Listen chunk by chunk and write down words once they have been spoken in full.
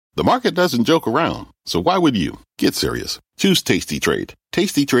The market doesn't joke around, so why would you? Get serious. Choose Tasty Trade.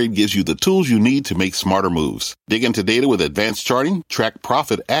 Tasty Trade gives you the tools you need to make smarter moves. Dig into data with advanced charting, track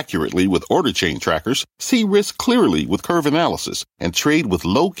profit accurately with order chain trackers, see risk clearly with curve analysis, and trade with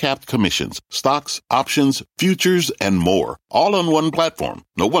low-capped commissions, stocks, options, futures, and more. All on one platform.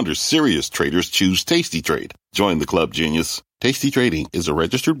 No wonder serious traders choose Tasty Trade. Join the club, genius. Tasty Trading is a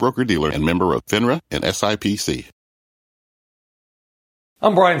registered broker-dealer and member of FINRA and SIPC.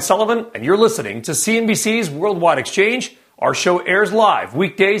 I'm Brian Sullivan, and you're listening to CNBC's Worldwide Exchange. Our show airs live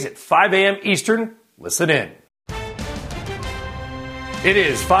weekdays at 5 a.m. Eastern. Listen in. It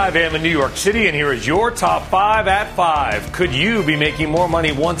is 5 a.m. in New York City, and here is your top 5 at 5. Could you be making more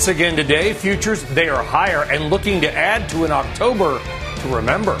money once again today? Futures, they are higher and looking to add to an October to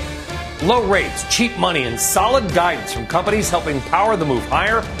remember. Low rates, cheap money, and solid guidance from companies helping power the move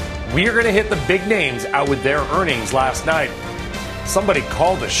higher. We are going to hit the big names out with their earnings last night. Somebody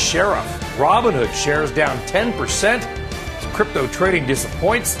called the sheriff. Robinhood shares down 10%. As crypto trading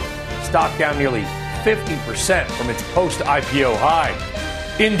disappoints, stock down nearly 50% from its post-IPO high.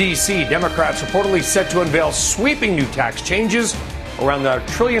 In D.C., Democrats reportedly set to unveil sweeping new tax changes around the $1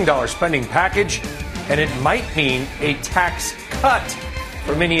 trillion spending package, and it might mean a tax cut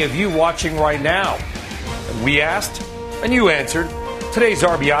for many of you watching right now. And we asked, and you answered. Today's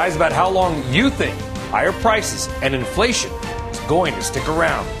RBI is about how long you think higher prices and inflation going to stick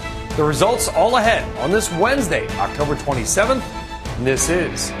around. The results all ahead on this Wednesday, October 27th. And this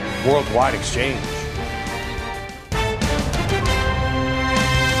is Worldwide Exchange.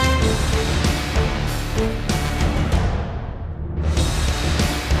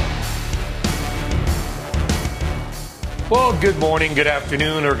 Well, good morning, good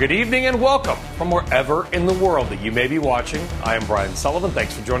afternoon, or good evening, and welcome from wherever in the world that you may be watching. I am Brian Sullivan.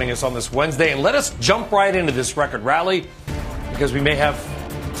 Thanks for joining us on this Wednesday. And let us jump right into this record rally, because we may have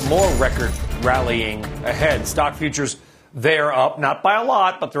more record rallying ahead. Stock futures, they're up, not by a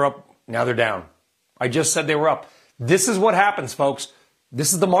lot, but they're up. Now they're down. I just said they were up. This is what happens, folks.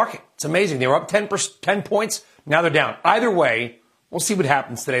 This is the market. It's amazing. They were up 10 points. Now they're down. Either way, we'll see what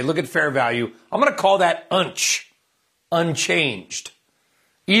happens today. Look at fair value. I'm going to call that unchanged.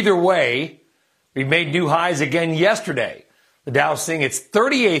 Either way, we made new highs again yesterday. The Dow seeing its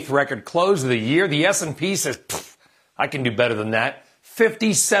 38th record close of the year. The S&P says, I can do better than that.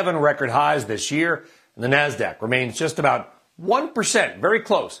 57 record highs this year. And the NASDAQ remains just about 1%, very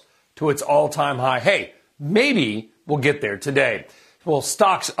close to its all-time high. Hey, maybe we'll get there today. Well,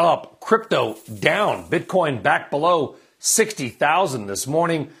 stocks up, crypto down, Bitcoin back below 60,000 this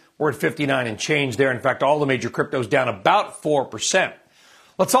morning. We're at 59 and change there. In fact, all the major cryptos down about 4%.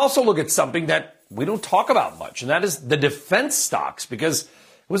 Let's also look at something that we don't talk about much, and that is the defense stocks, because it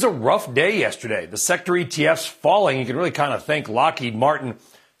was a rough day yesterday. The sector ETFs falling. You can really kind of thank Lockheed Martin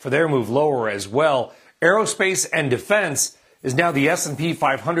for their move lower as well. Aerospace and defense is now the S&P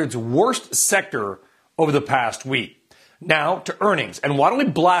 500's worst sector over the past week. Now to earnings. And why don't we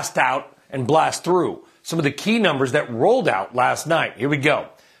blast out and blast through some of the key numbers that rolled out last night. Here we go.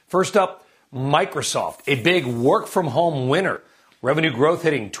 First up, Microsoft, a big work-from-home winner. Revenue growth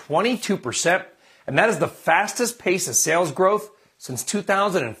hitting 22%, and that is the fastest pace of sales growth since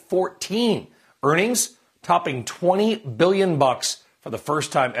 2014. Earnings topping $20 billion for the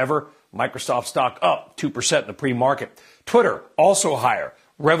first time ever. Microsoft stock up 2% in the pre-market. Twitter also higher.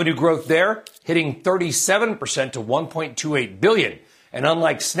 Revenue growth there hitting 37% to $1.28 billion. And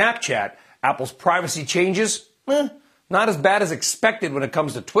unlike Snapchat, Apple's privacy changes, not as bad as expected when it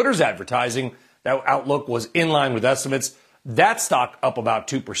comes to Twitter's advertising. That outlook was in line with estimates. That stock up about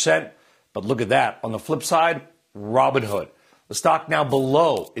 2%. But look at that. On the flip side, Robinhood. The stock now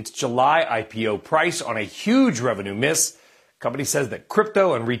below its July IPO price on a huge revenue miss. Company says that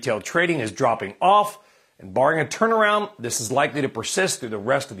crypto and retail trading is dropping off. And barring a turnaround, this is likely to persist through the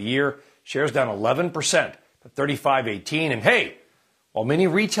rest of the year. Shares down 11% to 35.18. And hey, while many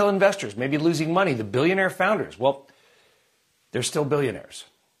retail investors may be losing money, the billionaire founders, well, they're still billionaires.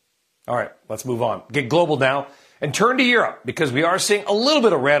 All right, let's move on. Get global now and turn to Europe, because we are seeing a little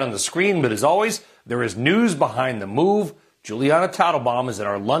bit of red on the screen. But as always, there is news behind the move. Juliana Tattlebaum is in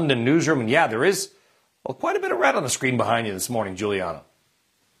our London newsroom. And yeah, there is quite a bit of red on the screen behind you this morning, Juliana.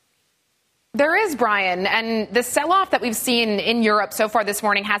 There is, Brian, and the sell-off that we've seen in Europe so far this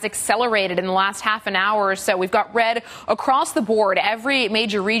morning has accelerated in the last half an hour or so. We've got red across the board. Every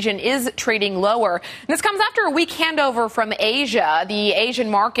major region is trading lower. And this comes after a weak handover from Asia. The Asian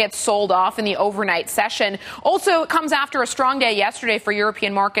markets sold off in the overnight session. Also, it comes after a strong day yesterday for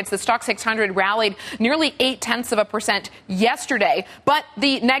European markets. The Stoxx 600 rallied nearly 0.8% yesterday. But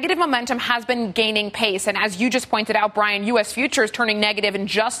the negative momentum has been gaining pace. And as you just pointed out, Brian, U.S. futures turning negative in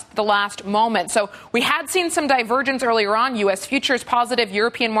just the last moment. So we had seen some divergence earlier on. U.S. futures positive,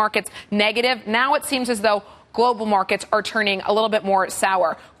 European markets negative. Now it seems as though global markets are turning a little bit more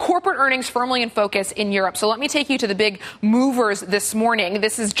sour. Corporate earnings firmly in focus in Europe. So let me take you to the big movers this morning.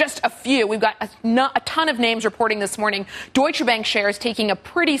 This is just a few. We've got a ton of names reporting this morning. Deutsche Bank shares taking a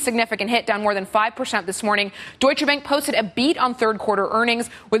pretty significant hit, down more than 5% this morning. Deutsche Bank posted a beat on third quarter earnings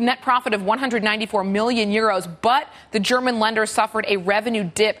with net profit of 194 million euros, but the German lender suffered a revenue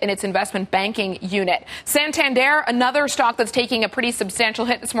dip in its investment banking unit. Santander, another stock that's taking a pretty substantial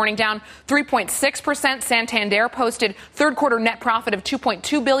hit this morning, down 3.6%. Santander posted third quarter net profit of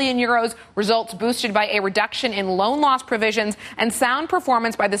 2.2 billion euros, results boosted by a reduction in loan loss provisions and sound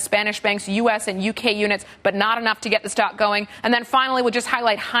performance by the Spanish bank's U.S. and U.K. units, but not enough to get the stock going. And then finally, we'll just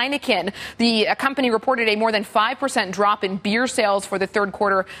highlight Heineken. The company reported a more than 5% drop in beer sales for the third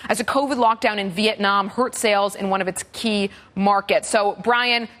quarter as a COVID lockdown in Vietnam hurt sales in one of its key markets. So,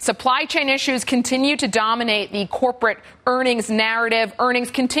 Brian, supply chain issues continue to dominate the corporate earnings narrative.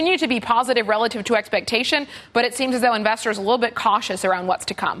 Earnings continue to be positive relative to expectation, but it seems as though investors are a little bit cautious around what's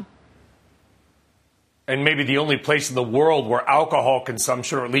to come. And maybe the only place in the world where alcohol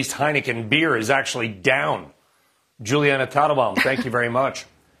consumption, or at least Heineken beer, is actually down. Juliana Tatelbaum, thank you very much.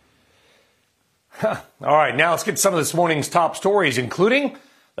 All right, now let's get some of this morning's top stories, including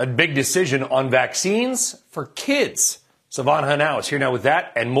a big decision on vaccines for kids. Silvana Henao is here now with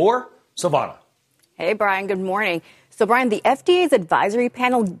that and more. Silvana. Hey, Brian. Good morning. So, Brian, the FDA's advisory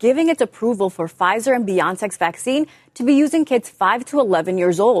panel giving its approval for Pfizer and BioNTech's vaccine to be used in kids 5 to 11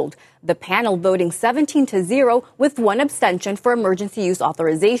 years old. The panel voting 17-0 with one abstention for emergency use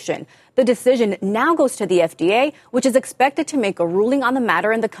authorization. The decision now goes to the FDA, which is expected to make a ruling on the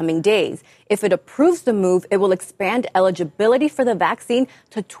matter in the coming days. If it approves the move, it will expand eligibility for the vaccine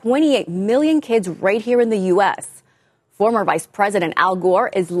to 28 million kids right here in the U.S. Former Vice President Al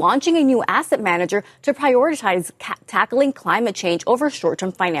Gore is launching a new asset manager to prioritize tackling climate change over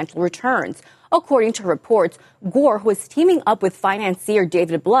short-term financial returns. According to reports, Gore, who is teaming up with financier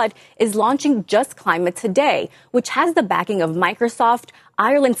David Blood, is launching Just Climate Today, which has the backing of Microsoft,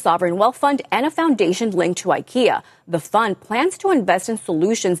 Ireland's sovereign wealth fund, and a foundation linked to IKEA. The fund plans to invest in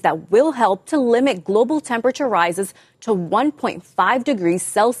solutions that will help to limit global temperature rises to 1.5 degrees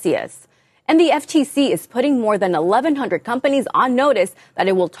Celsius. And the FTC is putting more than 1,100 companies on notice that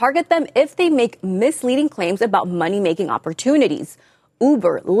it will target them if they make misleading claims about money-making opportunities.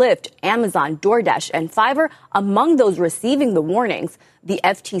 Uber, Lyft, Amazon, DoorDash, and Fiverr among those receiving the warnings. The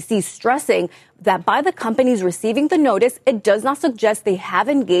FTC stressing that by the companies receiving the notice, it does not suggest they have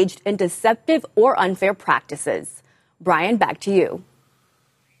engaged in deceptive or unfair practices. Brian, back to you.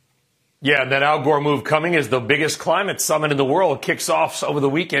 Yeah, and that Al Gore move coming as the biggest climate summit in the world kicks off over the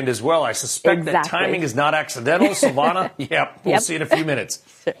weekend as well. I suspect that timing is not accidental. Silvana, we'll see in a few minutes.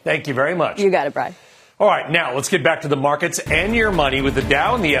 Thank you very much. You got it, Brian. All right, now let's get back to the markets and your money with the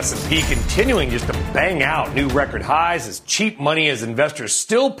Dow and the S&P continuing just to bang out new record highs as cheap money as investors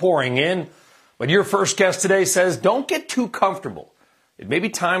still pouring in. But your first guest today says don't get too comfortable. It may be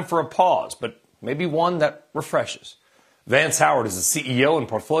time for a pause, but maybe one that refreshes. Vance Howard is the CEO and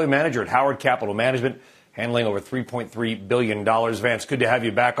portfolio manager at Howard Capital Management, handling over $3.3 billion. Vance, good to have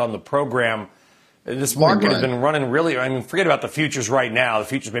you back on the program. This market has been running really, forget about the futures right now. The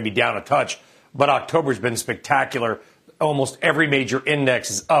futures may be down a touch, but October's been spectacular. Almost every major index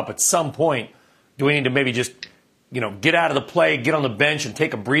is up at some point. Do we need to maybe just, get out of the play, get on the bench and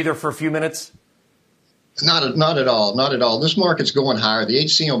take a breather for a few minutes? Not at all. Not at all. This market's going higher. The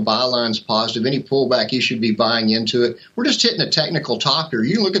HCM buy line's positive. Any pullback, you should be buying into it. We're just hitting a technical top here.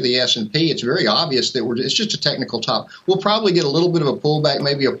 You look at the S&P, it's very obvious that it's just a technical top. We'll probably get a little bit of a pullback,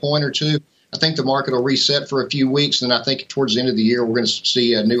 maybe a point or two. I think the market will reset for a few weeks, and I think towards the end of the year we're going to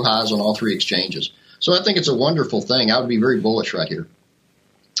see new highs on all three exchanges. So I think it's a wonderful thing. I would be very bullish right here.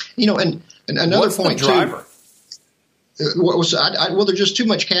 And another What's point the driver? too. There's just too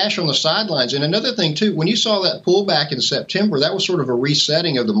much cash on the sidelines. And another thing, too, when you saw that pullback in September, that was sort of a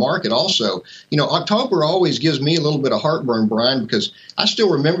resetting of the market also. October always gives me a little bit of heartburn, Brian, because I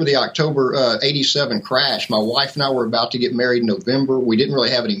still remember the October 87 crash. My wife and I were about to get married in November. We didn't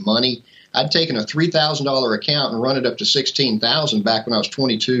really have any money. I'd taken a $3,000 account and run it up to $16,000 back when I was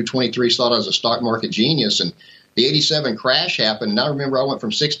 22, 23, thought I was a stock market genius. And the 87 crash happened. And I remember I went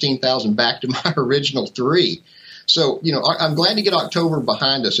from 16,000 back to my original 3. So, I'm glad to get October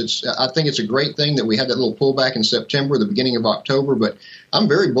behind us. I think it's a great thing that we had that little pullback in September, the beginning of October, but I'm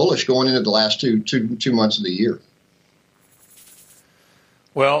very bullish going into the last two months of the year.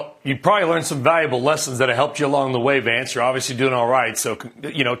 Well, you probably learned some valuable lessons that have helped you along the way, Vance. You're obviously doing all right. So,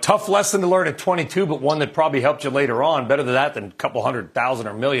 tough lesson to learn at 22, but one that probably helped you later on. Better than that than a couple 100,000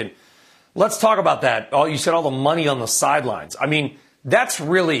 or million. Let's talk about that. You said all the money on the sidelines. I mean, that's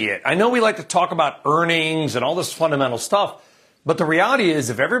really it. I know we like to talk about earnings and all this fundamental stuff, but the reality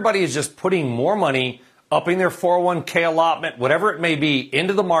is if everybody is just putting more money, upping their 401k allotment, whatever it may be,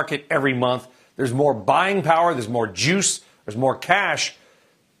 into the market every month, there's more buying power, there's more juice, there's more cash,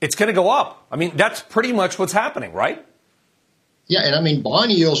 it's going to go up. I mean, that's pretty much what's happening, right? Yeah, and I mean,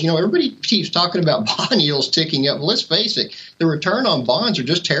 bond yields, everybody keeps talking about bond yields ticking up. Well, let's face it, the return on bonds are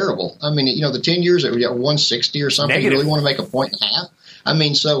just terrible. I mean, the 10 years at 160 or something, negative. You really want to make a point and a half? I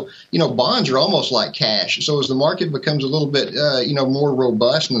mean, so, bonds are almost like cash. So as the market becomes a little bit, more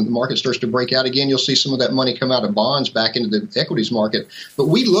robust and the market starts to break out again, you'll see some of that money come out of bonds back into the equities market. But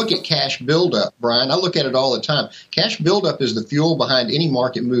we look at cash buildup, Brian. I look at it all the time. Cash buildup is the fuel behind any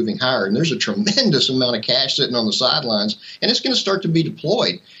market moving higher. And there's a tremendous amount of cash sitting on the sidelines, and it's going to start to be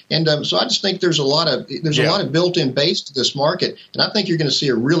deployed. And so I just think there's a lot of built-in base to this market, and I think you're going to see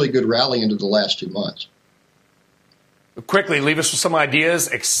a really good rally into the last 2 months. Quickly, leave us with some ideas.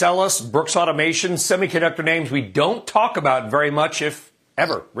 Axcelis, Brooks Automation, semiconductor names we don't talk about very much, if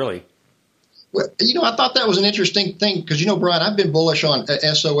ever, really. Well, I thought that was an interesting thing because, Brian, I've been bullish on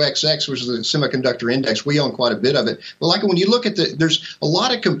SOXX, which is the semiconductor index. We own quite a bit of it. But like when you look at there's a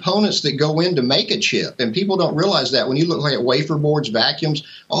lot of components that go in to make a chip, and people don't realize that. When you look at wafer boards, vacuums,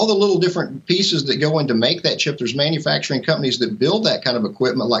 all the little different pieces that go in to make that chip, there's manufacturing companies that build that kind of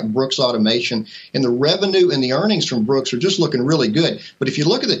equipment like Brooks Automation, and the revenue and the earnings from Brooks are just looking really good. But if you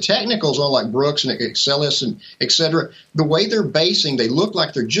look at the technicals on like Brooks and Axcelis and et cetera, the way they're basing, they look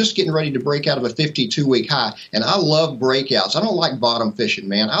like they're just getting ready to break out of a 52-week high. And I love breakouts. I don't like bottom fishing,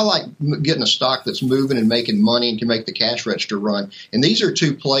 man. I like getting a stock that's moving and making money and can make the cash register run. And these are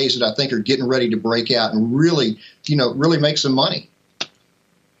two plays that I think are getting ready to break out and really make some money.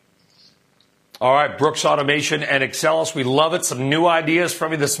 All right, Brooks Automation and Axcelis, we love it. Some new ideas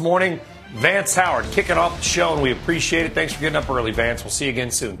from you this morning. Vance Howard kicking off the show, and we appreciate it. Thanks for getting up early, Vance. We'll see you again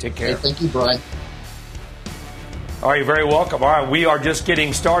soon. Take care. Hey, thank you, Brian. All right, you're very welcome. All right, we are just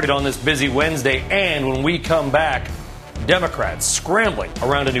getting started on this busy Wednesday, and when we come back, Democrats scrambling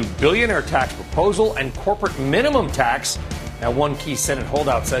around a new billionaire tax proposal and corporate minimum tax. Now, one key Senate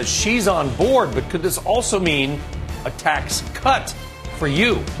holdout says she's on board, but could this also mean a tax cut for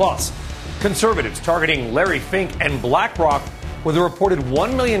you? Plus, conservatives targeting Larry Fink and BlackRock with a reported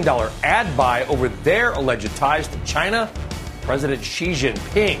 $1 million ad buy over their alleged ties to China. President Xi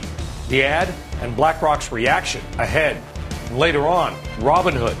Jinping. The ad and BlackRock's reaction ahead. And later on,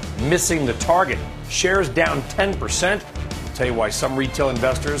 Robinhood missing the target. Shares down 10%. I'll tell you why some retail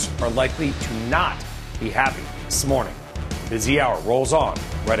investors are likely to not be happy this morning. Busy Hour rolls on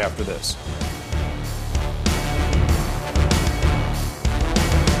right after this.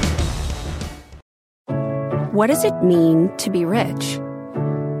 What does it mean to be rich?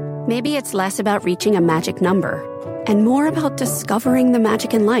 Maybe it's less about reaching a magic number and more about discovering the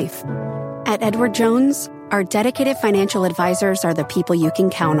magic in life. At Edward Jones, our dedicated financial advisors are the people you can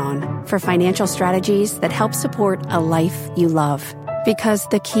count on for financial strategies that help support a life you love. Because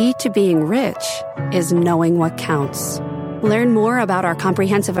the key to being rich is knowing what counts. Learn more about our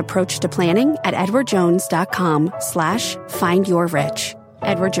comprehensive approach to planning at edwardjones.com/findyourrich.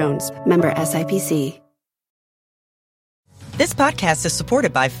 Edward Jones, member SIPC. This podcast is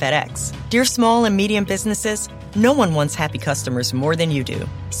supported by FedEx. Dear small and medium businesses, no one wants happy customers more than you do.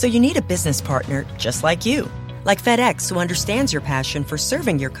 So you need a business partner just like you. Like FedEx, who understands your passion for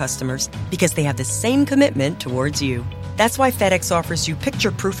serving your customers because they have the same commitment towards you. That's why FedEx offers you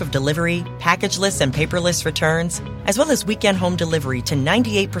picture proof of delivery, packageless and paperless returns, as well as weekend home delivery to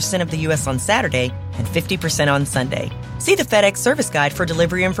 98% of the U.S. on Saturday and 50% on Sunday. See the FedEx service guide for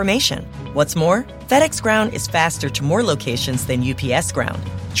delivery information. What's more, FedEx Ground is faster to more locations than UPS Ground.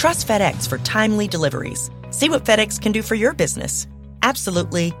 Trust FedEx for timely deliveries. See what FedEx can do for your business.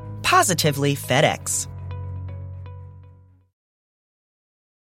 Absolutely, positively FedEx.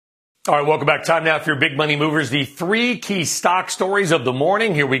 All right, welcome back. Time now for your big money movers. The three key stock stories of the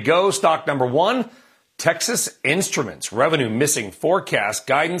morning. Here we go. Stock number one, Texas Instruments. Revenue missing forecast.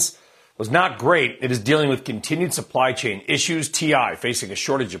 Guidance was not great. It is dealing with continued supply chain issues. TI facing a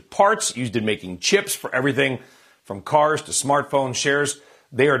shortage of parts used in making chips for everything from cars to smartphone shares.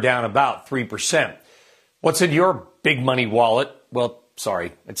 They are down about 3%. What's in your big money wallet? Well,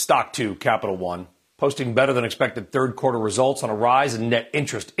 sorry, it's stock 2, Capital One, posting better than expected third quarter results on a rise in net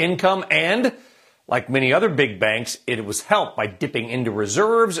interest income. And like many other big banks, it was helped by dipping into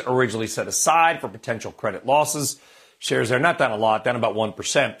reserves originally set aside for potential credit losses. Shares are not down a lot, down about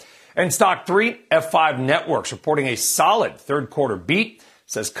 1%. And stock 3, F5 Networks, reporting a solid third quarter beat.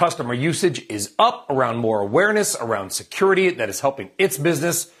 Says customer usage is up around more awareness around security that is helping its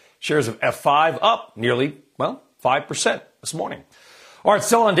business. Shares of F5 up nearly, 5% this morning. All right,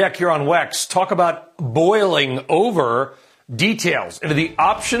 still on deck here on WEX. Talk about boiling over. Details into the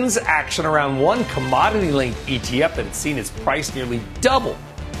options action around one commodity-linked ETF that had seen its price nearly double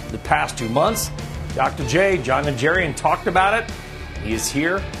in the past 2 months. Dr. J, John Najarian, talked about it. He is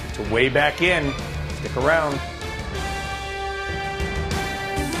here to weigh back in. Stick around.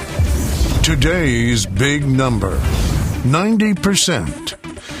 Today's big number, 90%.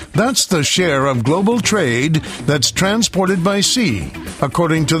 That's the share of global trade that's transported by sea,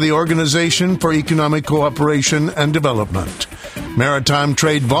 according to the Organization for Economic Cooperation and Development. Maritime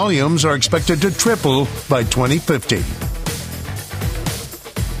trade volumes are expected to triple by 2050.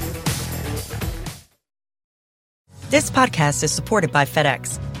 This podcast is supported by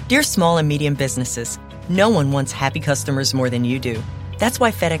FedEx. Dear small and medium businesses, no one wants happy customers more than you do. That's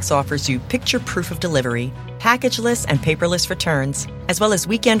why FedEx offers you picture proof of delivery, packageless and paperless returns, as well as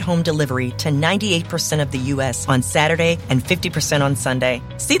weekend home delivery to 98% of the U.S. on Saturday and 50% on Sunday.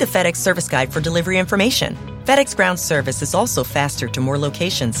 See the FedEx service guide for delivery information. FedEx Ground service is also faster to more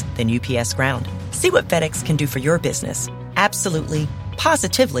locations than UPS Ground. See what FedEx can do for your business. Absolutely,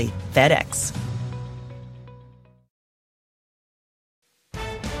 positively FedEx.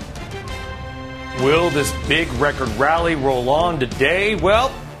 Will this big record rally roll on today?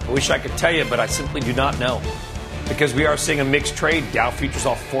 Well, I wish I could tell you, but I simply do not know. Because we are seeing a mixed trade. Dow futures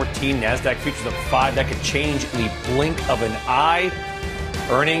off 14, NASDAQ futures up 5. That could change in the blink of an eye.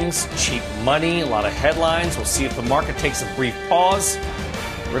 Earnings, cheap money, a lot of headlines. We'll see if the market takes a brief pause.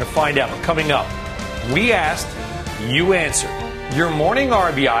 We're going to find out. But coming up, we asked, you answered. Your morning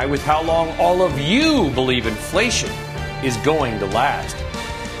RBI with how long all of you believe inflation is going to last.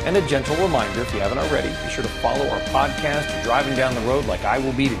 And a gentle reminder, if you haven't already, be sure to follow our podcast. You're driving down the road like I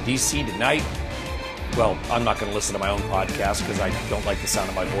will be to D.C. tonight. Well, I'm not going to listen to my own podcast because I don't like the sound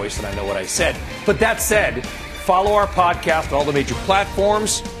of my voice and I know what I said. But that said, follow our podcast on all the major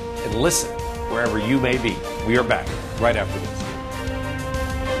platforms and listen wherever you may be. We are back right after this.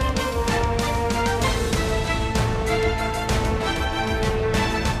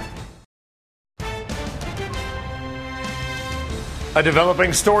 A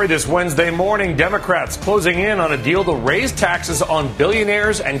developing story this Wednesday morning. Democrats closing in on a deal to raise taxes on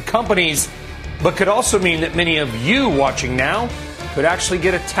billionaires and companies, but could also mean that many of you watching now could actually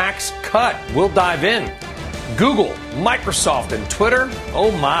get a tax cut. We'll dive in. Google, Microsoft, and Twitter.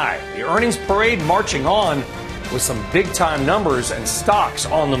 Oh my, the earnings parade marching on with some big-time numbers and stocks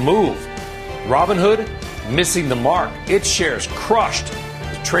on the move. Robinhood missing the mark. Its shares crushed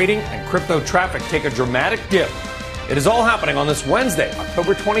as trading and crypto traffic take a dramatic dip. It is all happening on this Wednesday,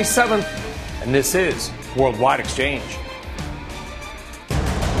 October 27th, and this is Worldwide Exchange.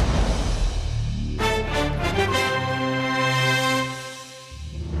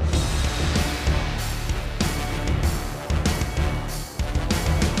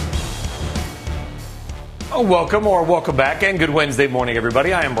 Welcome back, and good Wednesday morning,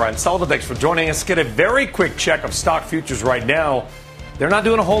 everybody. I am Brian Sullivan. Thanks for joining us. Get a very quick check of stock futures right now. They're not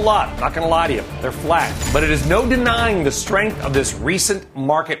doing a whole lot. I'm not going to lie to you. They're flat. But it is no denying the strength of this recent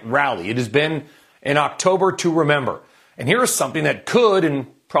market rally. It has been an October to remember. And here is something that could and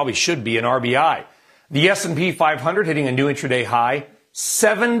probably should be an RBI. The S&P 500 hitting a new intraday high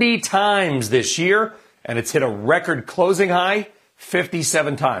 70 times this year, and it's hit a record closing high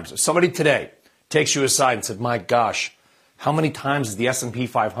 57 times. If somebody today takes you aside and said, my gosh, how many times has the S&P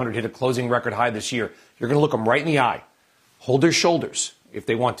 500 hit a closing record high this year? You're going to look them right in the eye, hold their shoulders if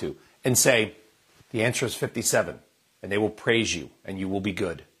they want to, and say, the answer is 57, and they will praise you, and you will be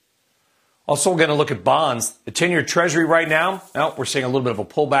good. Also, we're going to look at bonds. The 10-year Treasury right now, we're seeing a little bit of a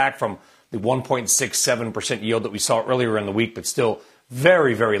pullback from the 1.67% yield that we saw earlier in the week, but still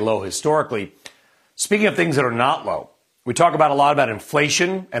very, very low historically. Speaking of things that are not low, we talk about a lot about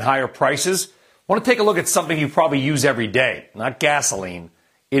inflation and higher prices. I want to take a look at something you probably use every day, not gasoline.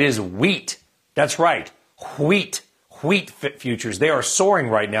 It is wheat. That's right, wheat. Wheat futures, they are soaring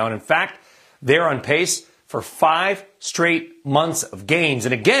right now. And in fact, they're on pace for 5 straight months of gains.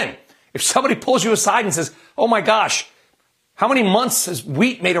 And again, If somebody pulls you aside and says, oh my gosh, how many months has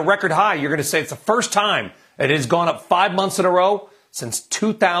wheat made a record high? You're going to say it's the first time it has gone up 5 months in a row since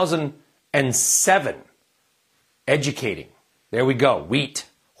 2007. Educating. There we go. Wheat.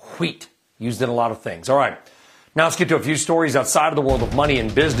 Used in a lot of things. All right. Now let's get to a few stories outside of the world of money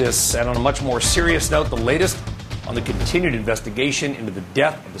and business. And on a much more serious note, the latest on the continued investigation into the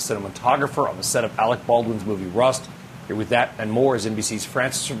death of the cinematographer on the set of Alec Baldwin's movie Rust. Here with that and more is NBC's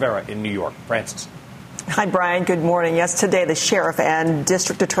Frances Rivera in New York. Frances. Hi, Brian. Good morning. Yes, today the sheriff and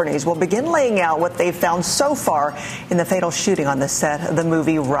district attorneys will begin laying out what they've found so far in the fatal shooting on the set of the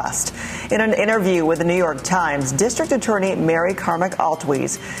movie Rust. In an interview with the New York Times, District Attorney Mary Carmack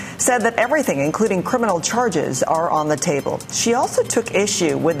Altwies said that everything, including criminal charges, are on the table. She also took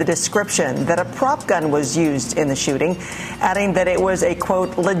issue with the description that a prop gun was used in the shooting, adding that it was a,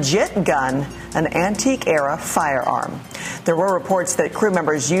 quote, legit gun, an antique-era firearm. There were reports that crew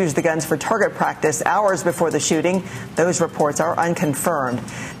members used the guns for target practice hours before the shooting. Those reports are unconfirmed.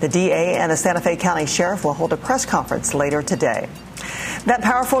 The DA and the Santa Fe County Sheriff will hold a press conference later today. That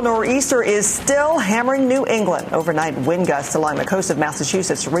powerful nor'easter is still hammering New England. Overnight wind gusts along the coast of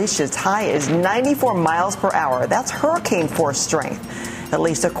Massachusetts reached as high as 94 miles per hour. That's hurricane force strength. At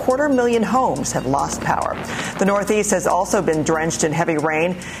least 250,000 homes have lost power. The Northeast has also been drenched in heavy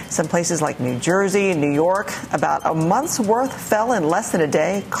rain. Some places like New Jersey and New York, about a month's worth fell in less than a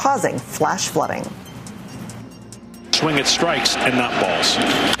day, causing flash flooding. Swing at strikes and not balls.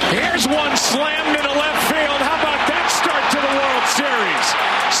 Here's one slammed into left field. How about that start to the World Series?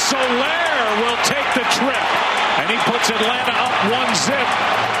 Soler will take the trip, and he puts Atlanta up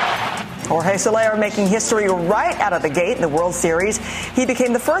 1-0. Jorge Soler making history right out of the gate in the World Series. He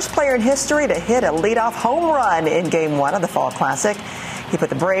became the first player in history to hit a leadoff home run in Game 1 of the Fall Classic. He put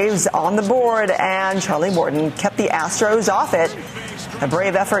the Braves on the board, and Charlie Morton kept the Astros off it. A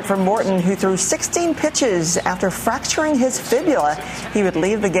brave effort from Morton, who threw 16 pitches after fracturing his fibula. He would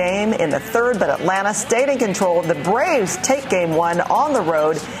leave the game in the third, but Atlanta stayed in control. The Braves take Game 1 on the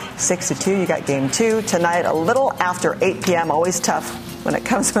road. 6-2, you got Game 2 tonight, a little after 8 p.m. Always tough when it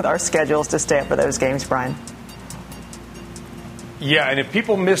comes with our schedules to stay up for those games, Brian. Yeah, and if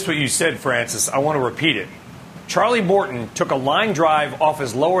people missed what you said, Frances, I want to repeat it. Charlie Morton took a line drive off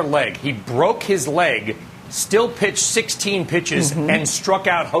his lower leg. He broke his leg, still pitched 16 pitches, and struck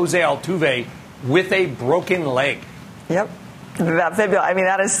out Jose Altuve with a broken leg. Yep. That fibula, I mean,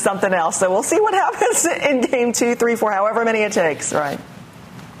 that is something else. So we'll see what happens in Game 2, 3, 4, however many it takes, right?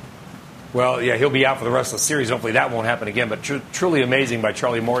 Well, yeah, he'll be out for the rest of the series. Hopefully that won't happen again. But truly amazing by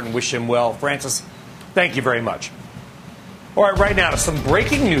Charlie Morton. Wish him well. Frances, thank you very much. All right, right now to some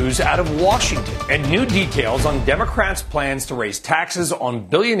breaking news out of Washington and new details on Democrats' plans to raise taxes on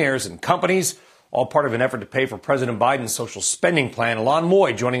billionaires and companies, all part of an effort to pay for President Biden's social spending plan. Ilan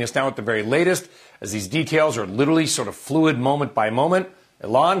Moy joining us now at the very latest, as these details are literally sort of fluid moment by moment.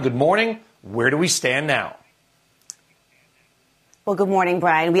 Ilan, good morning. Where do we stand now? Well, good morning,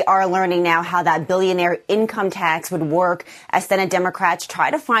 Brian. We are learning now how that billionaire income tax would work as Senate Democrats try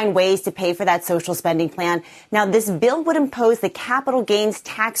to find ways to pay for that social spending plan. Now, this bill would impose the capital gains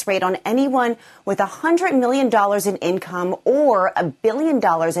tax rate on anyone with $100 million in income or $1 billion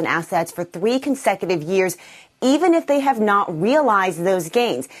in assets for 3 consecutive years, even if they have not realized those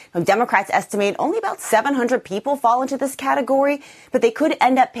gains. Now, Democrats estimate only about 700 people fall into this category, but they could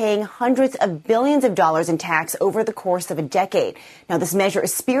end up paying hundreds of billions of dollars in tax over the course of a decade. Now, this measure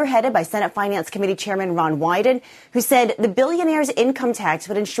is spearheaded by Senate Finance Committee Chairman Ron Wyden, who said the billionaire's income tax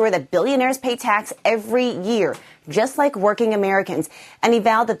would ensure that billionaires pay tax every year, just like working Americans, and he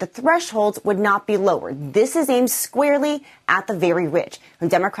vowed that the thresholds would not be lowered. This is aimed squarely at the very rich. And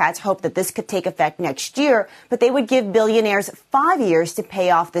Democrats hope that this could take effect next year, but they would give billionaires 5 years to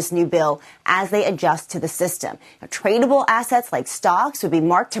pay off this new bill as they adjust to the system. Now, tradable assets like stocks would be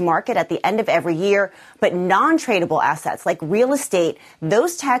marked to market at the end of every year, but non-tradable assets like real estate,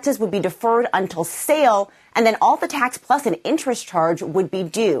 those taxes would be deferred until sale, and then all the tax plus an interest charge would be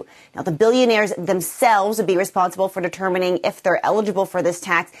due. Now, the billionaires themselves would be responsible for determining if they're eligible for this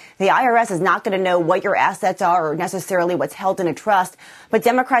tax. The IRS is not going to know what your assets are or necessarily what's held in a trust. But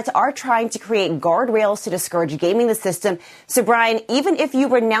Democrats are trying to create guardrails to discourage gaming the system. So, Brian, even if you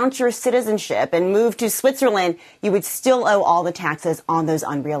renounce your citizenship and move to Switzerland, you would still owe all the taxes on those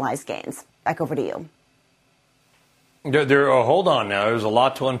unrealized gains. Back over to you. Hold on now. There's a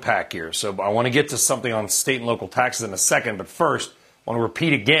lot to unpack here. So I want to get to something on state and local taxes in a second. But first, I want to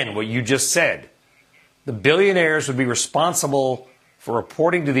repeat again what you just said. The billionaires would be responsible for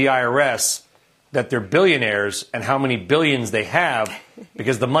reporting to the IRS that they're billionaires and how many billions they have,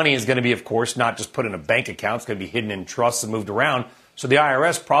 because the money is going to be, of course, not just put in a bank account. It's going to be hidden in trusts and moved around. so the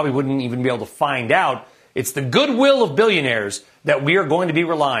IRS probably wouldn't even be able to find out. It's the goodwill of billionaires that we are going to be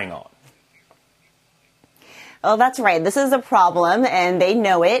relying on. Oh, that's right. This is a problem, and they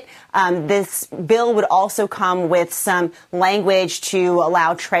know it. This bill would also come with some language to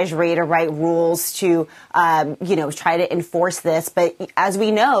allow Treasury to write rules to, try to enforce this. But as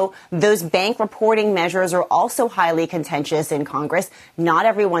we know, those bank reporting measures are also highly contentious in Congress. Not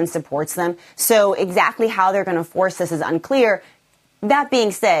everyone supports them. So exactly how they're going to enforce this is unclear. That being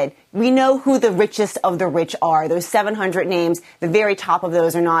said, we know who the richest of the rich are. Those 700 names, the very top of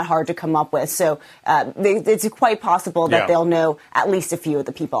those are not hard to come up with. So it's quite possible that they'll know at least a few of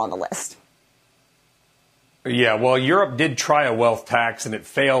the people on the list. Yeah, well, Europe did try a wealth tax and it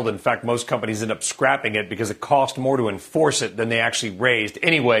failed. In fact, most companies end up scrapping it because it cost more to enforce it than they actually raised.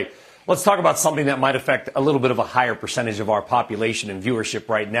 Anyway, let's talk about something that might affect a little bit of a higher percentage of our population and viewership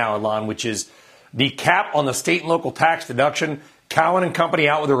right now, Alon, which is the cap on the state and local tax deduction. Cowen and Company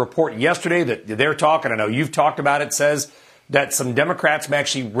out with a report yesterday that they're talking, I know you've talked about it, says that some Democrats may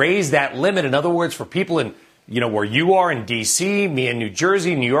actually raise that limit. In other words, for people in, where you are in D.C., me in New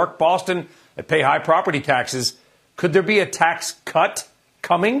Jersey, New York, Boston, that pay high property taxes, could there be a tax cut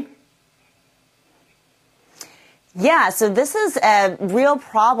coming? Yeah, so this is a real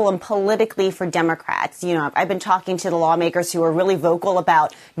problem politically for Democrats. I've been talking to the lawmakers who are really vocal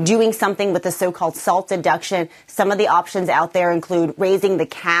about doing something with the so-called SALT deduction. Some of the options out there include raising the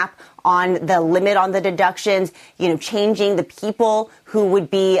cap on the limit on the deductions, changing the people who would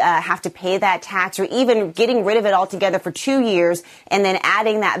be have to pay that tax, or even getting rid of it altogether for 2 years and then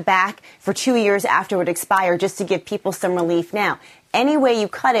adding that back for 2 years after it would expire just to give people some relief now. Any way you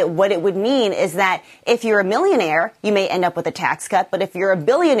cut it, what it would mean is that if you're a millionaire, you may end up with a tax cut. But if you're a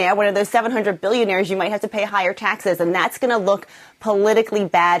billionaire, one of those 700 billionaires, you might have to pay higher taxes. And that's going to look politically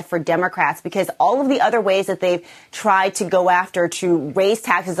bad for Democrats because all of the other ways that they've tried to go after to raise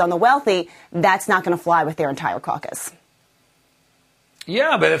taxes on the wealthy, that's not going to fly with their entire caucus.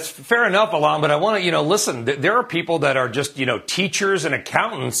 Yeah, but it's fair enough, Alon, but I want to, listen, there are people that are just, teachers and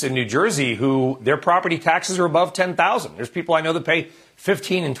accountants in New Jersey who their property taxes are above $10,000. There's people I know that pay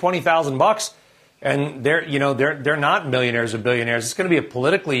 $15,000 and $20,000 and they're not millionaires or billionaires. It's going to be a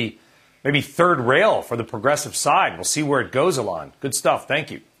politically maybe third rail for the progressive side. We'll see where it goes, Alon. Good stuff.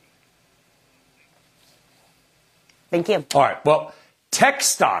 Thank you. Thank you. All right. Well, tech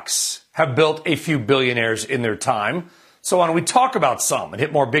stocks have built a few billionaires in their time. So why don't we talk about some and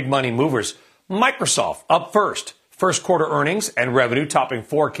hit more big money movers? Microsoft up first. First quarter earnings and revenue topping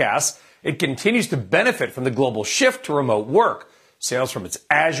forecasts. It continues to benefit from the global shift to remote work. Sales from its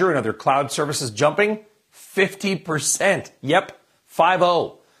Azure and other cloud services jumping 50%. Yep,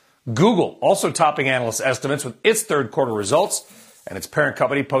 5-0. Google also topping analyst estimates with its third quarter results and its parent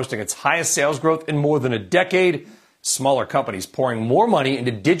company posting its highest sales growth in more than a decade. Smaller companies pouring more money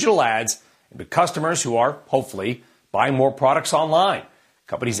into digital ads and to customers who are, hopefully, buying more products online.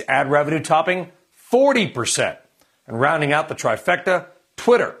 Companies' ad revenue topping 40%. And rounding out the trifecta,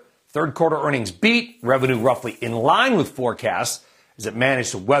 Twitter. Third quarter earnings beat, revenue roughly in line with forecasts as it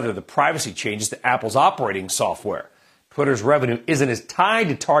managed to weather the privacy changes to Apple's operating software. Twitter's revenue isn't as tied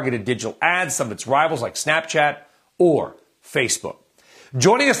to targeted digital ads, some of its rivals like Snapchat or Facebook.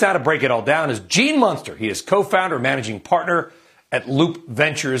 Joining us now to break it all down is Gene Munster. He is co-founder and managing partner at Loop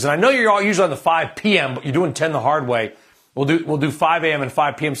Ventures. And I know you're all usually on the 5 p.m., but you're doing 10 the hard way. We'll do 5 a.m. and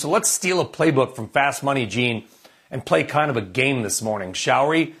 5 p.m. So let's steal a playbook from Fast Money, Gene, and play kind of a game this morning, shall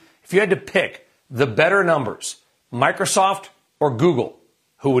we? If you had to pick the better numbers, Microsoft or Google,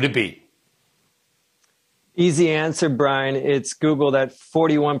 who would it be? Easy answer, Brian. It's Google. That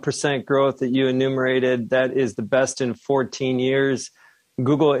 41% growth that you enumerated, that is the best in 14 years.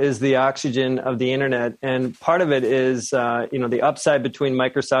 Google is the oxygen of the internet. And part of it is, the upside between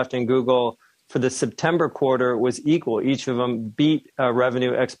Microsoft and Google for the September quarter was equal. Each of them beat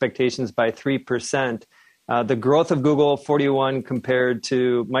revenue expectations by 3%. The growth of Google, 41 compared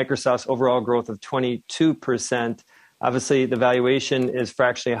to Microsoft's overall growth of 22%. Obviously, the valuation is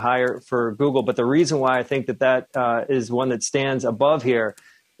fractionally higher for Google. But the reason why I think that is one that stands above here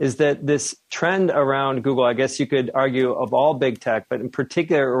is that this trend around Google, I guess you could argue of all big tech, but in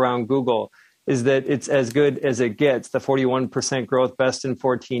particular around Google, is that it's as good as it gets, the 41% growth, best in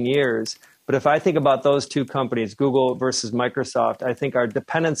 14 years. But if I think about those two companies, Google versus Microsoft, I think our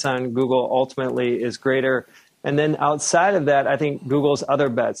dependence on Google ultimately is greater. And then outside of that, I think Google's other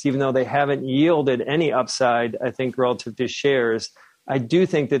bets, even though they haven't yielded any upside, I think, relative to shares, I do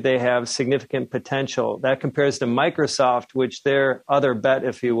think that they have significant potential. That compares to Microsoft, which their other bet,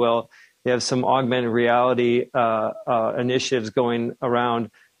 if you will, they have some augmented reality initiatives going around.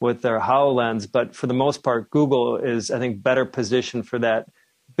 with their HoloLens. But for the most part, Google is, I think, better positioned for that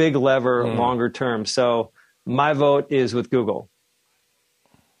big lever longer term. So my vote is with Google.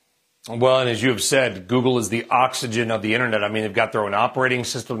 Well, and as you have said, Google is the oxygen of the internet. I mean, they've got their own operating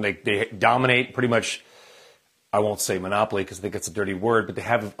system. They dominate pretty much, I won't say monopoly because I think it's a dirty word, but they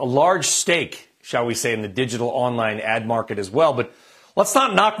have a large stake, shall we say, in the digital online ad market as well. But let's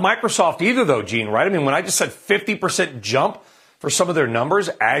not knock Microsoft either, though, Gene, right? I mean, when I just said 50% jump for some of their numbers,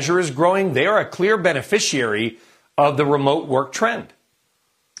 Azure is growing. They are a clear beneficiary of the remote work trend.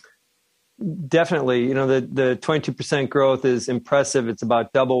 Definitely. You know, the 22% growth is impressive. It's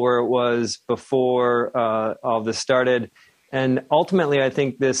about double where it was before all this started. And ultimately, I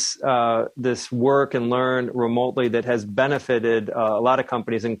think this work and learn remotely that has benefited a lot of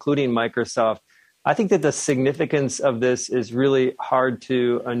companies, including Microsoft. I think that the significance of this is really hard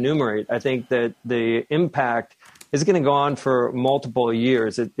to enumerate. I think that the impact is going to go on for multiple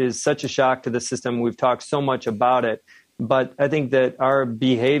years. It is such a shock to the system. We've talked so much about it. But I think that our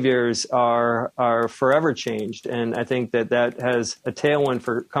behaviors are forever changed. And I think that has a tailwind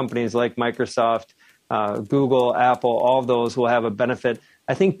for companies like Microsoft, Google, Apple. All of those will have a benefit,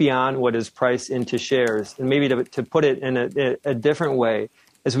 I think, beyond what is priced into shares. And maybe to put it in a different way,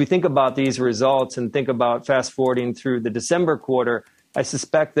 as we think about these results and think about fast forwarding through the December quarter, I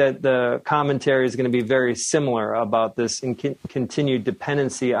suspect that the commentary is going to be very similar about this continued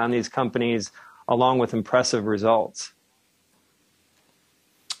dependency on these companies along with impressive results.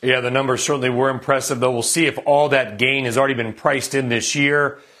 Yeah, the numbers certainly were impressive, though. We'll see if all that gain has already been priced in this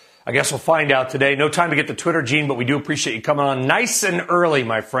year. I guess we'll find out today. No time to get to Twitter, Gene, but we do appreciate you coming on nice and early,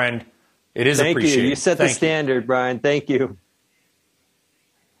 my friend. It is appreciated. Thank you. You set the standard, Brian. Thank you.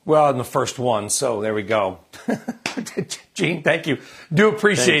 Well, I'm the first one, so there we go. Gene, thank you. Do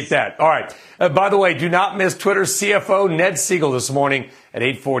appreciate that. All right. By the way, do not miss Twitter's CFO, Ned Siegel, this morning at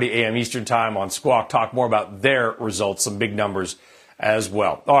 8:40 a.m. Eastern Time on Squawk. Talk more about their results, some big numbers as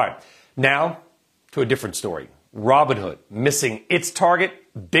well. All right. Now to a different story. Robinhood missing its target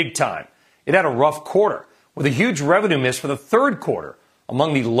big time. It had a rough quarter with a huge revenue miss for the third quarter.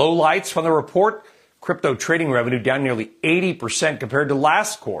 Among the lowlights from the report, crypto trading revenue down nearly 80% compared to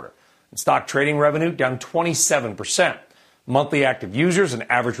last quarter. And stock trading revenue down 27%. Monthly active users and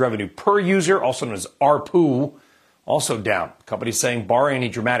average revenue per user, also known as ARPU, also down. The company saying barring any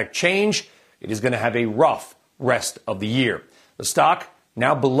dramatic change, it is going to have a rough rest of the year. The stock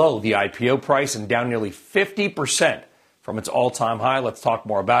now below the IPO price and down nearly 50% from its all-time high. Let's talk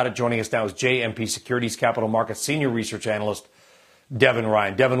more about it. Joining us now is JMP Securities Capital Markets Senior Research Analyst Devin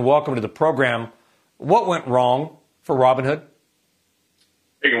Ryan. Devin, welcome to the program. What went wrong for Robinhood?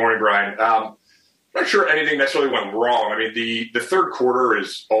 Hey, good morning, Brian. I'm not sure anything necessarily went wrong. I mean, the third quarter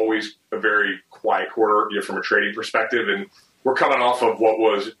is always a very quiet quarter, from a trading perspective, and we're coming off of what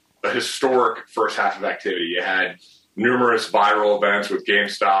was a historic first half of activity. You had numerous viral events with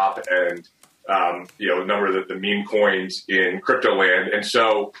GameStop and a number of the meme coins in crypto land. And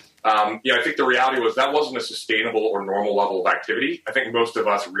so, I think the reality was that wasn't a sustainable or normal level of activity. I think most of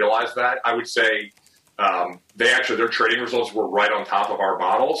us realized that. I would say their trading results were right on top of our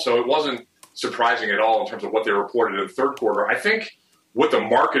model. So it wasn't surprising at all in terms of what they reported in the third quarter. I think what the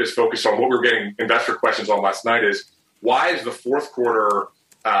market is focused on, what we were getting investor questions on last night is, why is the fourth quarter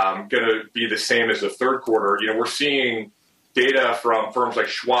going to be the same as the third quarter? We're seeing data from firms like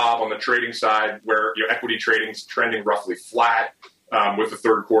Schwab on the trading side where equity trading's trending roughly flat with the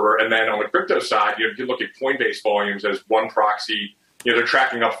third quarter. And then on the crypto side, you can look at Coinbase volumes as one proxy. They're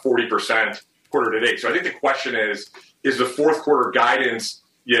tracking up 40% quarter to date. So I think the question is the fourth quarter guidance,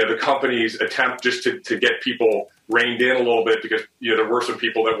 the company's attempt just to get people reined in a little bit because, there were some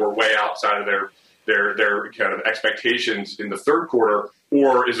people that were way outside of their kind of expectations in the third quarter,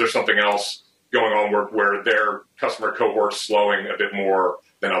 or is there something else going on where their customer cohort's slowing a bit more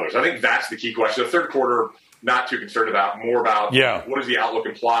than others? I think that's the key question. The third quarter, not too concerned about, more about what does the outlook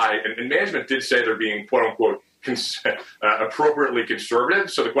imply? And management did say they're being, quote unquote, appropriately conservative.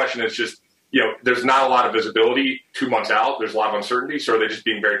 So the question is just, there's not a lot of visibility 2 months out. There's a lot of uncertainty. So are they just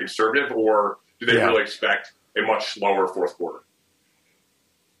being very conservative, or do they really expect a much slower fourth quarter?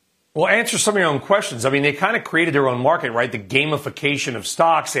 Well, answer some of your own questions. I mean, they kind of created their own market, right? The gamification of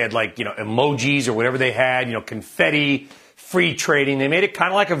stocks. They had emojis or whatever they had, confetti, free trading. They made it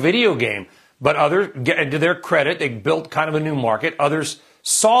kind of like a video game. But to their credit, they built kind of a new market. Others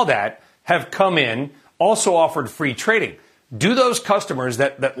saw that, have come in, also offered free trading. Do those customers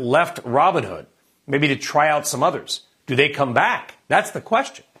that left Robinhood, maybe to try out some others, do they come back? That's the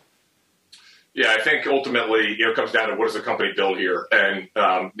question. Yeah, I think ultimately, it comes down to what does the company build here? And,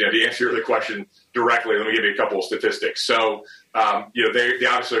 the answer to the question directly, let me give you a couple of statistics. So, they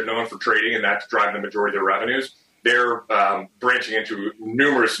obviously are known for trading, and that's driving the majority of their revenues. They're branching into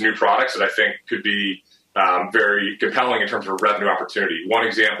numerous new products that I think could be very compelling in terms of revenue opportunity. One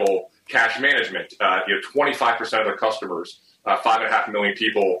example, cash management. 25% of their customers, 5.5 million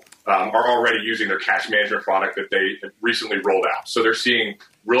people, are already using their cash management product that they recently rolled out. So they're seeing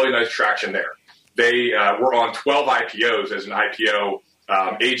really nice traction there. They were on 12 IPOs as an IPO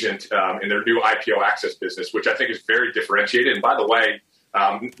agent in their new IPO access business, which I think is very differentiated. And by the way,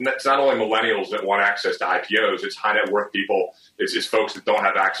 it's not only millennials that want access to IPOs, it's high net worth people, it's folks that don't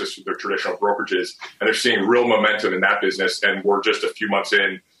have access to their traditional brokerages, and they're seeing real momentum in that business. And we're just a few months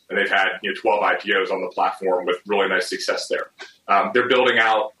in, and they've had 12 IPOs on the platform with really nice success there. They're building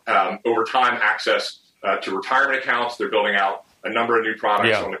out over time access to retirement accounts. They're building out a number of new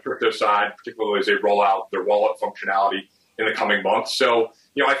products on the crypto side, particularly as they roll out their wallet functionality in the coming months. So,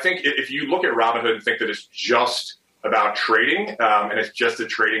 I think if you look at Robinhood and think that it's just about trading and it's just a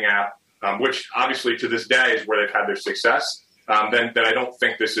trading app, which obviously to this day is where they've had their success, then I don't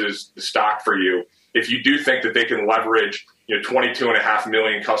think this is the stock for you. If you do think that they can leverage 22.5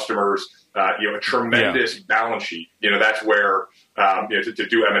 million customers, a tremendous balance sheet, that's where to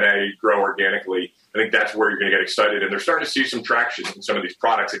do M&A, grow organically, I think that's where you're going to get excited. And they're starting to see some traction in some of these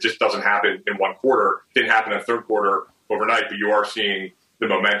products. It just doesn't happen in one quarter. Didn't happen in the third quarter overnight, but you are seeing the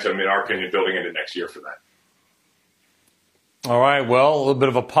momentum, in our opinion, building into next year for that. All right. Well, a little bit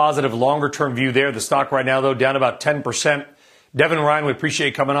of a positive longer-term view there. The stock right now, though, down about 10%. Devin Ryan, we appreciate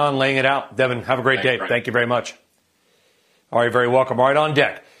you coming on, laying it out. Devin, have a great day. Brian. Thank you very much. All right, very welcome. All right, on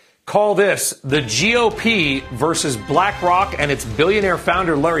deck. Call this the GOP versus BlackRock and its billionaire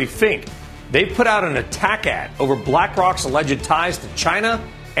founder, Larry Fink. They put out an attack ad over BlackRock's alleged ties to China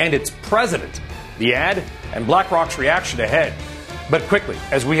and its president. The ad and BlackRock's reaction ahead. But quickly,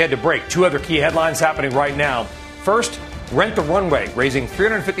 as we head to break, two other key headlines happening right now. First, Rent the Runway, raising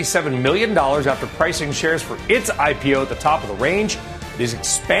 $357 million after pricing shares for its IPO at the top of the range. It is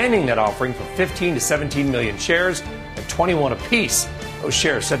expanding that offering from 15 to 17 million shares at 21 apiece. Those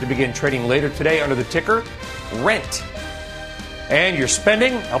shares set to begin trading later today under the ticker RENT. And your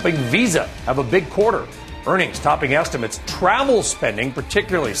spending helping Visa have a big quarter. Earnings topping estimates. Travel spending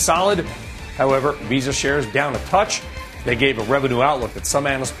particularly solid. However, Visa shares down a touch. They gave a revenue outlook that some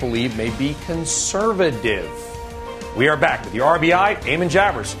analysts believe may be conservative. We are back with your RBI, Eamon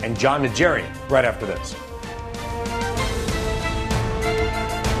Javers, and John Najarian right after this.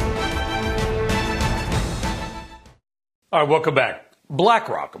 All right, welcome back.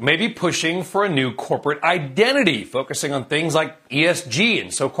 BlackRock may be pushing for a new corporate identity, focusing on things like ESG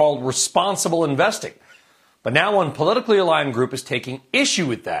and so-called responsible investing. But now one politically aligned group is taking issue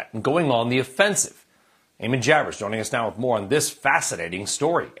with that and going on the offensive. Eamon Javers joining us now with more on this fascinating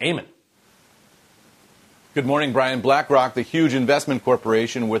story. Eamon. Good morning, Brian. BlackRock, the huge investment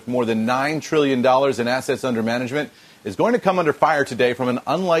corporation with more than $9 trillion in assets under management, is going to come under fire today from an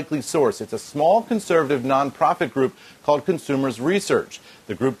unlikely source. It's a small conservative nonprofit group called Consumers Research.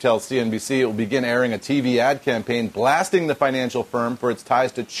 The group tells CNBC it will begin airing a TV ad campaign blasting the financial firm for its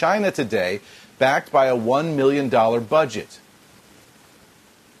ties to China today, backed by a $1 million budget.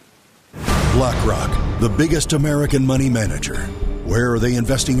 BlackRock, the biggest American money manager. Where are they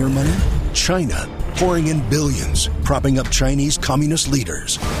investing their money? China, pouring in billions, propping up Chinese communist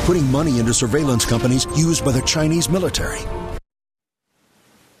leaders, putting money into surveillance companies used by the Chinese military.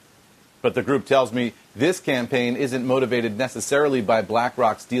 But the group tells me this campaign isn't motivated necessarily by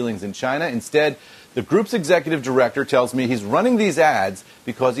BlackRock's dealings in China. Instead, the group's executive director tells me he's running these ads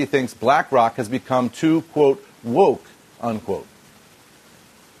because he thinks BlackRock has become too, quote, woke, unquote.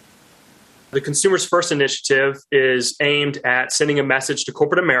 The Consumers First initiative is aimed at sending a message to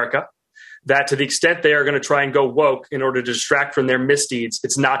corporate America that to the extent they are going to try and go woke in order to distract from their misdeeds,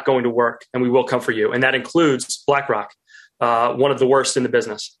 it's not going to work, and we will come for you. And that includes BlackRock, one of the worst in the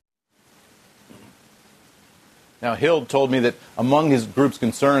business. Now, Hild told me that among his group's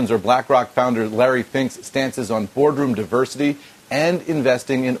concerns are BlackRock founder Larry Fink's stances on boardroom diversity and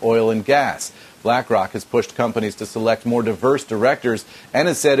investing in oil and gas. BlackRock has pushed companies to select more diverse directors and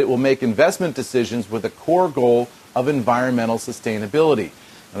has said it will make investment decisions with a core goal of environmental sustainability.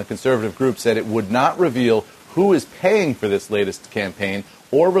 And the conservative group said it would not reveal who is paying for this latest campaign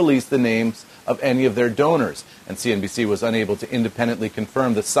or release the names of any of their donors. And CNBC was unable to independently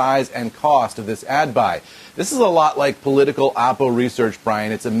confirm the size and cost of this ad buy. This is a lot like political oppo research,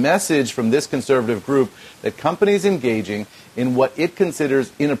 Brian. It's a message from this conservative group that companies engaging in what it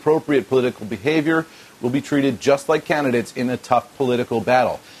considers inappropriate political behavior will be treated just like candidates in a tough political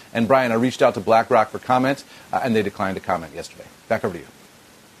battle. And Brian, I reached out to BlackRock for comment, and they declined to comment yesterday. Back over to you.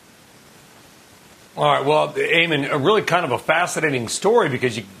 All right. Well, Eamon, really kind of a fascinating story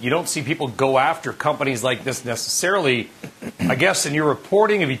because you don't see people go after companies like this necessarily. I guess in your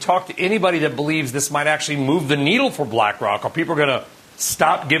reporting, have you talked to anybody that believes this might actually move the needle for BlackRock? Are people going to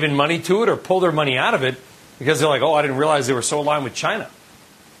stop giving money to it or pull their money out of it because they're like, oh, I didn't realize they were so aligned with China?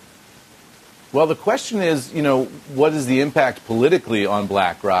 Well, the question is, what is the impact politically on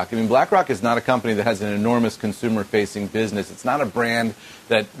BlackRock? I mean, BlackRock is not a company that has an enormous consumer-facing business. It's not a brand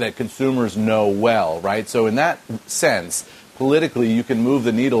that consumers know well, right? So in that sense, politically, you can move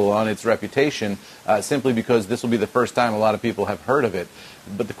the needle on its reputation simply because this will be the first time a lot of people have heard of it.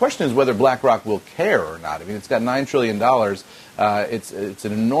 But the question is whether BlackRock will care or not. I mean, it's got $9 trillion. It's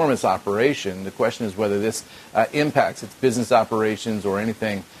an enormous operation. The question is whether this impacts its business operations or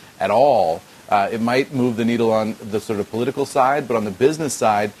anything at all. It might move the needle on the sort of political side, but on the business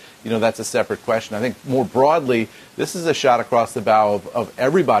side, that's a separate question. I think more broadly, this is a shot across the bow of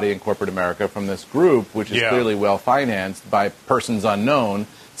everybody in corporate America from this group, which is clearly well-financed by persons unknown,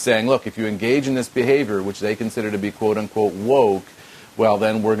 saying, look, if you engage in this behavior, which they consider to be quote-unquote woke, well,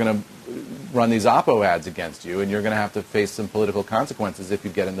 then we're going to run these Oppo ads against you, and you're going to have to face some political consequences if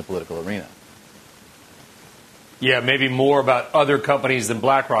you get in the political arena. Yeah, maybe more about other companies than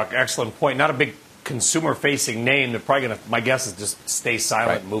BlackRock. Excellent point. Not a big consumer-facing name. They're probably going to, my guess is just stay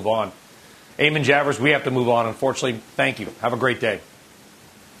silent and move on. Eamon Javers, we have to move on, unfortunately. Thank you. Have a great day.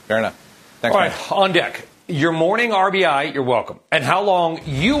 Fair enough. Thanks, all right, man. on deck. Your morning RBI, you're welcome. And how long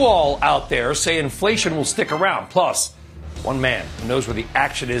you all out there say inflation will stick around. Plus, one man who knows where the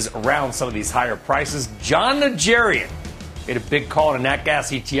action is around some of these higher prices, Jon Najarian, made a big call on a nat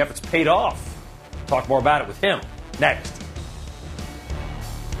gas ETF. It's paid off. Talk more about it with him next.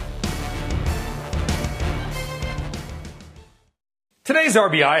 Today's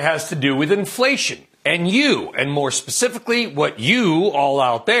RBI has to do with inflation and you, and more specifically, what you all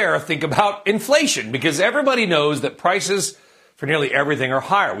out there think about inflation, because everybody knows that prices for nearly everything are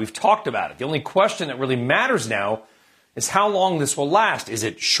higher. We've talked about it. The only question that really matters now is how long this will last. Is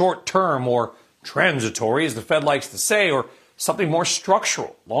it short term or transitory, as the Fed likes to say, or something more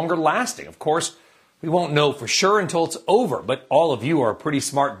structural, longer lasting? Of course, we won't know for sure until it's over, but all of you are a pretty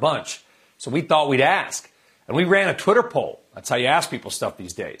smart bunch. So we thought we'd ask. And we ran a Twitter poll. That's how you ask people stuff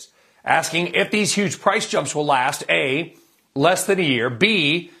these days. Asking if these huge price jumps will last, A, less than a year,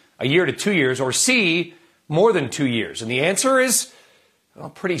 B, a year to 2 years, or C, more than 2 years. And the answer is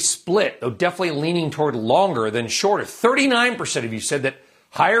pretty split, though definitely leaning toward longer than shorter. 39% of you said that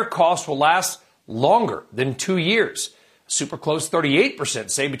higher costs will last longer than 2 years. Super close 38%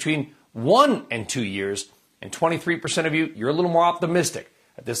 say between 1 and 2 years, and 23% of you, you're a little more optimistic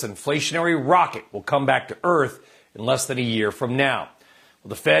that this inflationary rocket will come back to earth in less than a year from now. Well,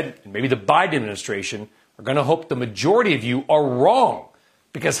 the Fed and maybe the Biden administration are going to hope the majority of you are wrong,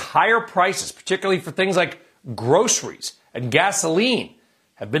 because higher prices, particularly for things like groceries and gasoline,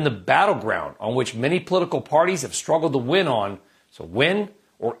 have been the battleground on which many political parties have struggled to win on. So when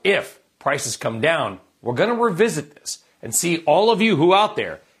or if prices come down, we're going to revisit this and see all of you who out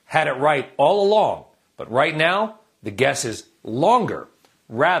there had it right all along. But right now, the guess is longer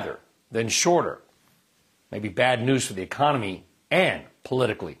rather than shorter. Maybe bad news for the economy and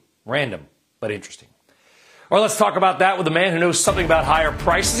politically. Random, but interesting. All right, let's talk about that with a man who knows something about higher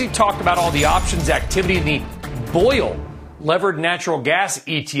prices. He talked about all the options activity in the BOIL levered natural gas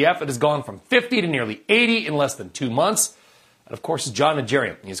ETF that has gone from 50 to nearly 80 in less than 2 months. And of course, it's Jon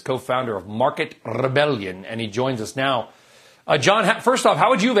Najarian. He's co-founder of Market Rebellion, and he joins us now. John, first off, how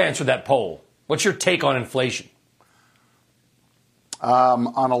would you have answered that poll? What's your take on inflation?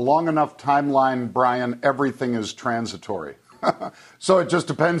 On a long enough timeline, Brian, everything is transitory. So it just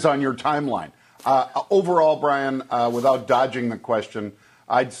depends on your timeline. Overall, Brian, without dodging the question,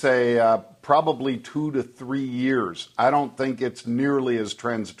 I'd say probably 2 to 3 years. I don't think it's nearly as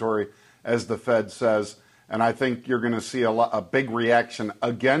transitory as the Fed says. And I think you're going to see a big reaction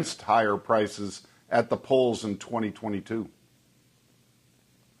against higher prices at the polls in 2022.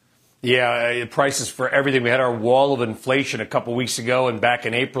 Yeah, prices for everything. We had our wall of inflation a couple weeks ago and back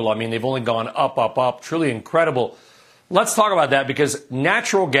in April. I mean, they've only gone up, up, up. Truly incredible. Let's talk about that, because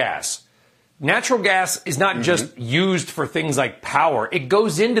natural gas is not just used for things like power. It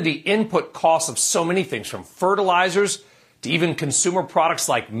goes into the input costs of so many things, from fertilizers to even consumer products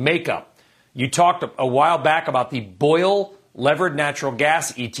like makeup. You talked a while back about the BOIL levered natural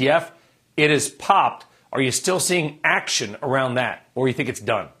gas ETF. It has popped. Are you still seeing action around that, or you think it's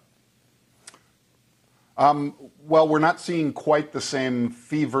done? Well, we're not seeing quite the same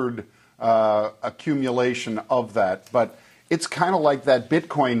fevered accumulation of that, but it's kind of like that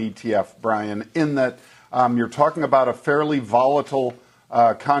Bitcoin ETF, Brian, in that you're talking about a fairly volatile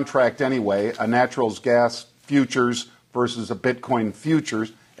contract anyway, a natural gas futures versus a Bitcoin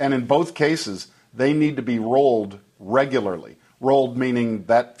futures. And in both cases, they need to be rolled regularly. Rolled meaning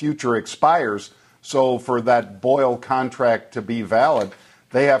that future expires. So for that BOIL contract to be valid,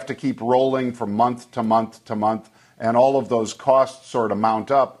 they have to keep rolling from month to month to month. And all of those costs sort of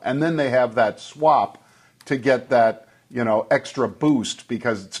mount up. And then they have that swap to get that, extra boost,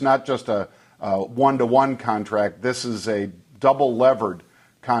 because it's not just a one-to-one contract. This is a double levered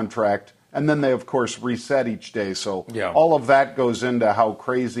contract. And then they, of course, reset each day. So all of that goes into how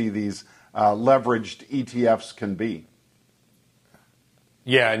crazy these leveraged ETFs can be.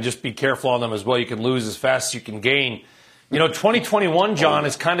 Yeah, and just be careful on them as well. You can lose as fast as you can gain. 2021, John,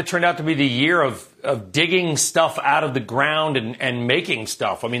 has kind of turned out to be the year of digging stuff out of the ground and making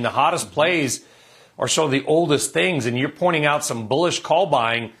stuff. I mean, the hottest plays are sort of the oldest things, and you're pointing out some bullish call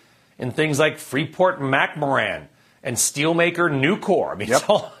buying in things like Freeport-McMoRan and steelmaker Nucor. I mean,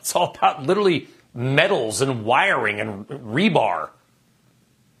 it's all about literally metals and wiring and rebar.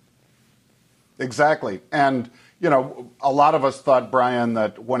 Exactly. And, a lot of us thought, Brian,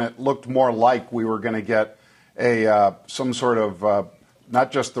 that when it looked more like we were going to get some sort of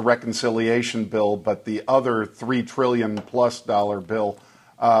not just the reconciliation bill, but the other $3 trillion+ bill,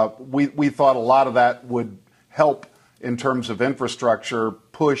 we thought a lot of that would help in terms of infrastructure,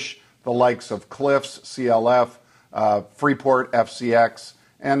 push the likes of Cliffs, CLF, Freeport, FCX,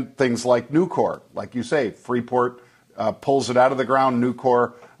 and things like Nucor. Like you say, Freeport pulls it out of the ground.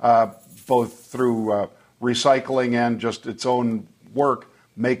 Nucor, both through recycling and just its own work,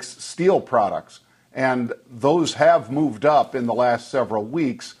 makes steel products. And those have moved up in the last several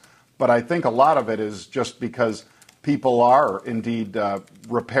weeks, but I think a lot of it is just because people are indeed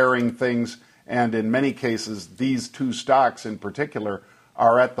repairing things, and in many cases, these two stocks in particular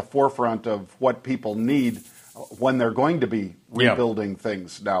are at the forefront of what people need when they're going to be rebuilding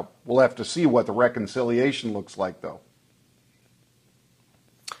things. Now, we'll have to see what the reconciliation looks like, though.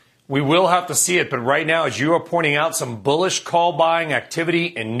 We will have to see it, but right now, as you are pointing out, some bullish call buying activity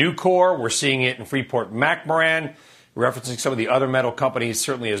in Nucor. We're seeing it in Freeport-McMoRan, referencing some of the other metal companies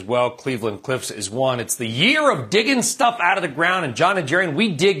certainly as well. Cleveland Cliffs is one. It's the year of digging stuff out of the ground, and John Najarian, we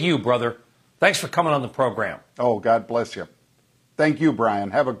dig you, brother. Thanks for coming on the program. Oh, God bless you. Thank you,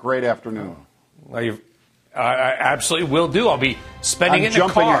 Brian. Have a great afternoon. I absolutely will do. I'll be spending it in a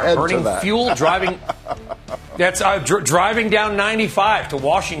car, burning fuel, driving. That's driving down 95 to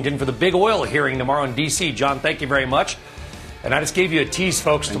Washington for the big oil hearing tomorrow in D.C. John, thank you very much. And I just gave you a tease,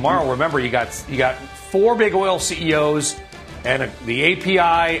 folks. Tomorrow, remember, you got 4 big oil CEOs and the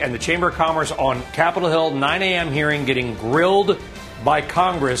API and the Chamber of Commerce on Capitol Hill, 9 a.m. hearing, getting grilled by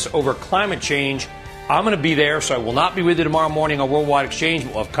Congress over climate change. I'm going to be there, so I will not be with you tomorrow morning on Worldwide Exchange.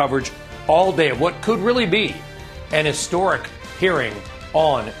 We'll have coverage all day of what could really be an historic hearing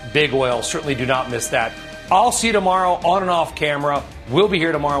on big oil. Certainly do not miss that. I'll see you tomorrow on and off camera. We'll be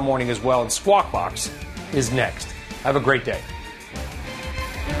here tomorrow morning as well. And Squawk Box is next. Have a great day.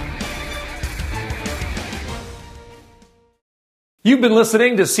 You've been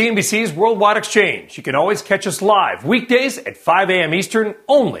listening to CNBC's Worldwide Exchange. You can always catch us live weekdays at 5 a.m. Eastern,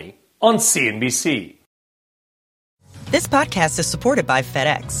 only on CNBC. This podcast is supported by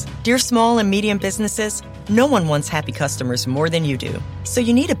FedEx. Dear small and medium businesses, no one wants happy customers more than you do. So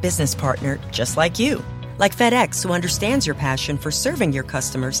you need a business partner just like you. Like FedEx, who understands your passion for serving your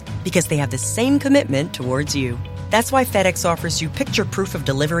customers because they have the same commitment towards you. That's why FedEx offers you picture proof of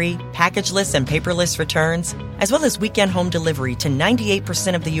delivery, packageless and paperless returns, as well as weekend home delivery to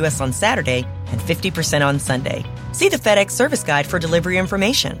 98% of the U.S. on Saturday and 50% on Sunday. See the FedEx service guide for delivery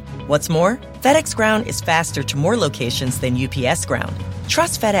information. What's more, FedEx Ground is faster to more locations than UPS Ground.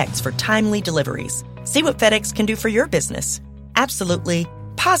 Trust FedEx for timely deliveries. See what FedEx can do for your business. Absolutely,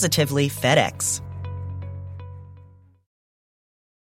 positively FedEx.